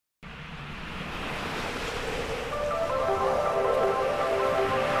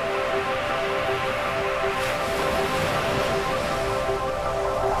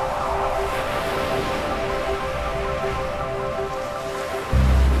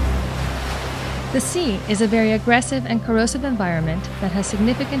The sea is a very aggressive and corrosive environment that has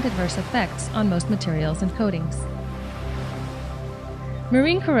significant adverse effects on most materials and coatings.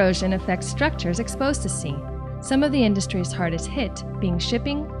 Marine corrosion affects structures exposed to sea, some of the industry's hardest hit being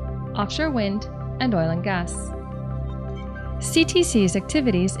shipping, offshore wind, and oil and gas. CTC's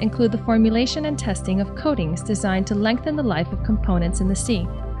activities include the formulation and testing of coatings designed to lengthen the life of components in the sea,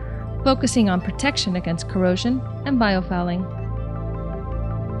 focusing on protection against corrosion and biofouling.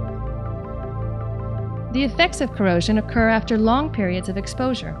 The effects of corrosion occur after long periods of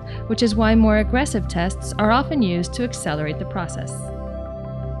exposure, which is why more aggressive tests are often used to accelerate the process.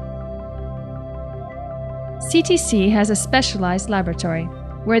 CTC has a specialized laboratory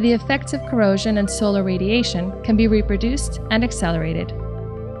where the effects of corrosion and solar radiation can be reproduced and accelerated.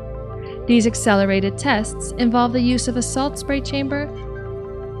 These accelerated tests involve the use of a salt spray chamber,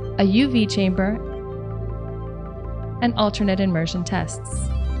 a UV chamber, and alternate immersion tests.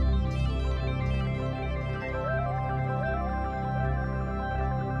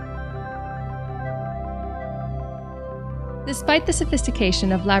 Despite the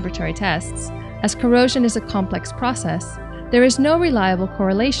sophistication of laboratory tests, as corrosion is a complex process, there is no reliable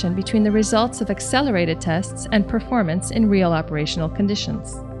correlation between the results of accelerated tests and performance in real operational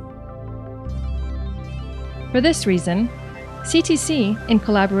conditions. For this reason, CTC, in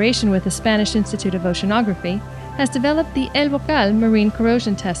collaboration with the Spanish Institute of Oceanography, has developed the El Bocal marine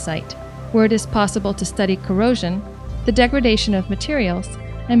corrosion test site, where it is possible to study corrosion, the degradation of materials,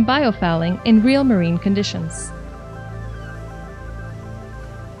 and biofouling in real marine conditions.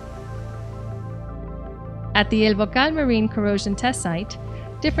 At the El Bocal Marine Corrosion Test Site,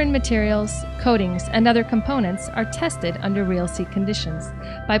 different materials, coatings, and other components are tested under real sea conditions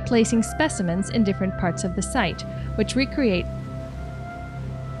by placing specimens in different parts of the site, which recreate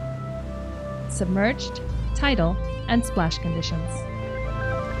submerged, tidal, and splash conditions.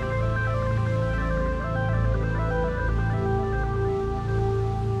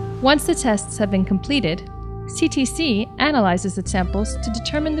 Once the tests have been completed, CTC analyzes the samples to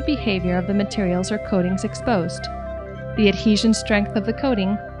determine the behavior of the materials or coatings exposed, the adhesion strength of the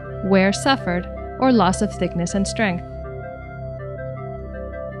coating, wear suffered, or loss of thickness and strength.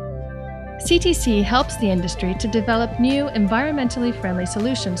 CTC helps the industry to develop new environmentally friendly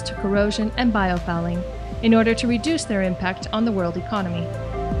solutions to corrosion and biofouling in order to reduce their impact on the world economy.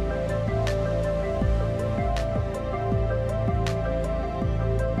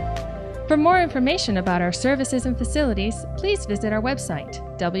 For more information about our services and facilities, please visit our website,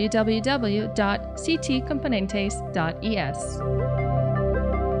 www.ctcomponentes.es.